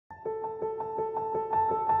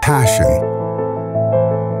passion,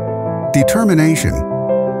 determination,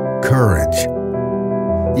 courage.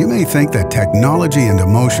 You may think that technology and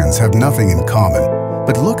emotions have nothing in common,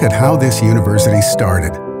 but look at how this university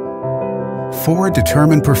started. 4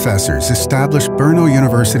 determined professors established Brno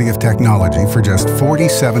University of Technology for just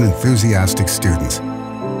 47 enthusiastic students.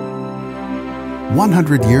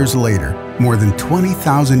 100 years later, more than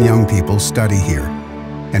 20,000 young people study here,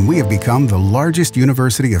 and we have become the largest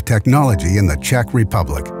university of technology in the Czech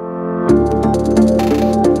Republic.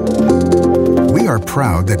 We are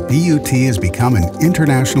proud that BUT has become an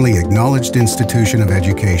internationally acknowledged institution of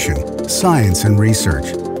education, science, and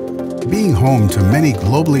research. Being home to many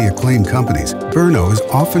globally acclaimed companies, Brno is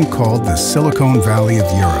often called the Silicon Valley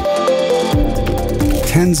of Europe.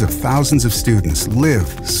 Tens of thousands of students live,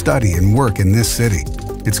 study, and work in this city.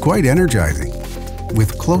 It's quite energizing.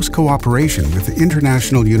 With close cooperation with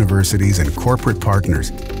international universities and corporate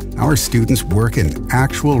partners, our students work in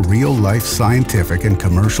actual real-life scientific and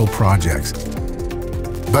commercial projects.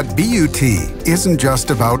 But BUT isn't just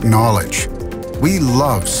about knowledge. We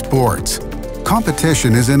love sports.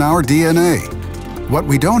 Competition is in our DNA. What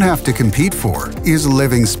we don't have to compete for is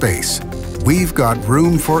living space. We've got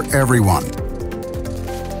room for everyone.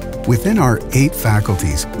 Within our 8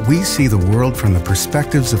 faculties, we see the world from the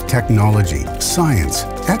perspectives of technology, science,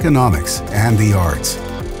 economics, and the arts.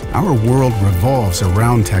 Our world revolves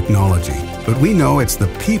around technology, but we know it's the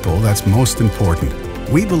people that's most important.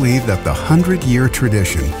 We believe that the 100-year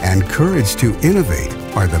tradition and courage to innovate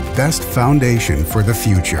are the best foundation for the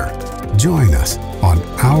future. Join us on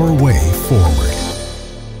our way forward.